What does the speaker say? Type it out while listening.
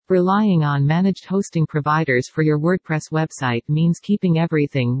Relying on managed hosting providers for your WordPress website means keeping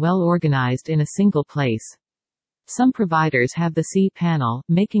everything well organized in a single place. Some providers have the cPanel,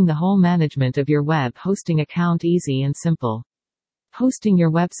 making the whole management of your web hosting account easy and simple. Hosting your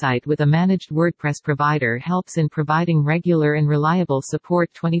website with a managed WordPress provider helps in providing regular and reliable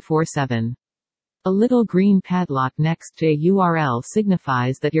support 24/7. A little green padlock next to a URL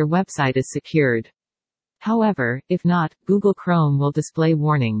signifies that your website is secured. However, if not, Google Chrome will display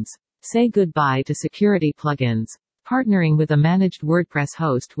warnings. Say goodbye to security plugins. Partnering with a managed WordPress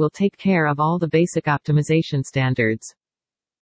host will take care of all the basic optimization standards.